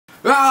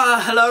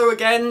Hello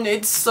again,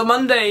 it's a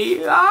Monday.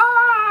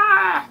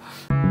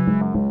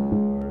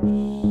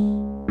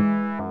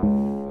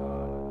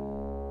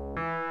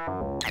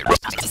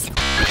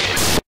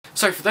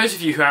 So for those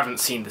of you who haven't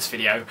seen this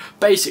video,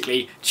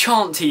 basically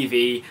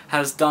Xcolorsplashtv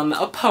has done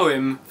a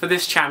poem for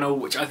this channel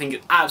which I think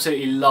is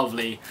absolutely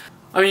lovely.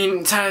 I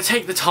mean, to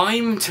take the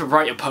time to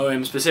write a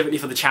poem specifically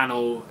for the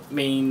channel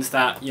means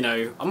that, you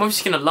know, I'm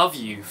obviously gonna love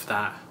you for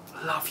that.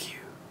 I love you.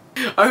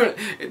 Oh,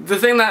 the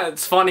thing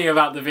that's funny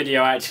about the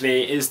video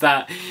actually is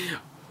that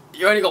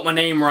you only got my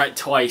name right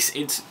twice.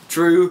 It's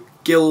Drew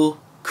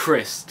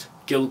Gilchrist.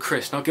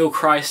 Gilchrist, not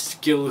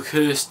Gilchrist,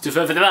 Gilchrist.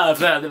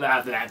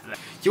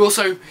 You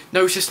also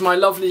noticed my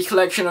lovely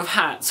collection of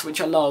hats,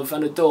 which I love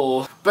and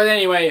adore. But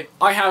anyway,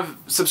 I have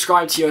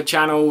subscribed to your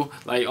channel,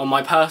 like on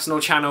my personal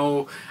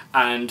channel,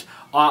 and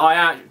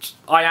I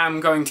am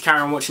going to carry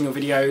on watching your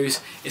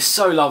videos. It's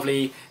so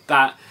lovely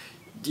that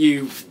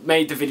you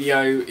made the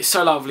video. It's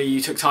so lovely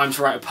you took time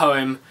to write a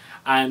poem,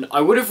 and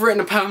I would have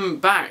written a poem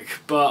back,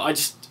 but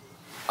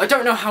I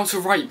don't know how to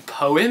write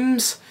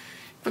poems.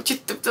 But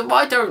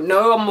I don't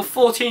know, I'm a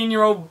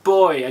 14-year-old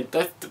boy.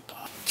 God,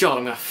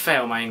 I'm gonna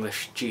fail my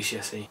English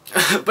GCSE.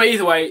 But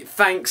either way,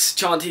 thanks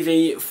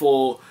Xcolorsplashtv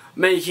for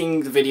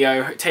making the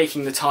video,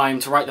 taking the time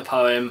to write the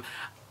poem.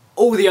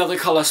 All the other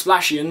Colour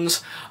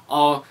Splashians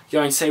are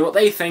going to say what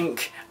they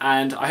think,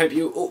 and I hope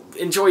you all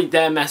enjoyed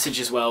their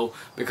message as well,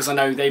 because I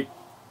know they've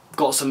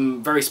got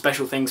some very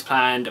special things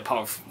planned,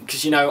 apart from,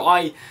 because you know,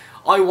 I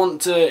want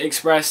to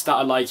express that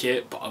I like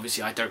it, but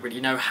obviously I don't really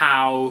know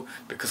how,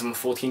 because I'm a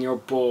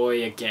 14-year-old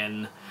boy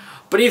again.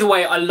 But either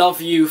way, I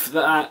love you for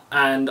that,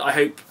 and I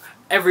hope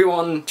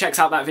everyone checks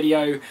out that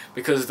video,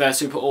 because they're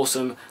super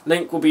awesome.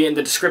 Link will be in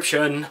the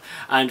description,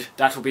 and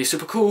that will be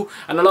super cool,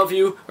 and I love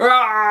you.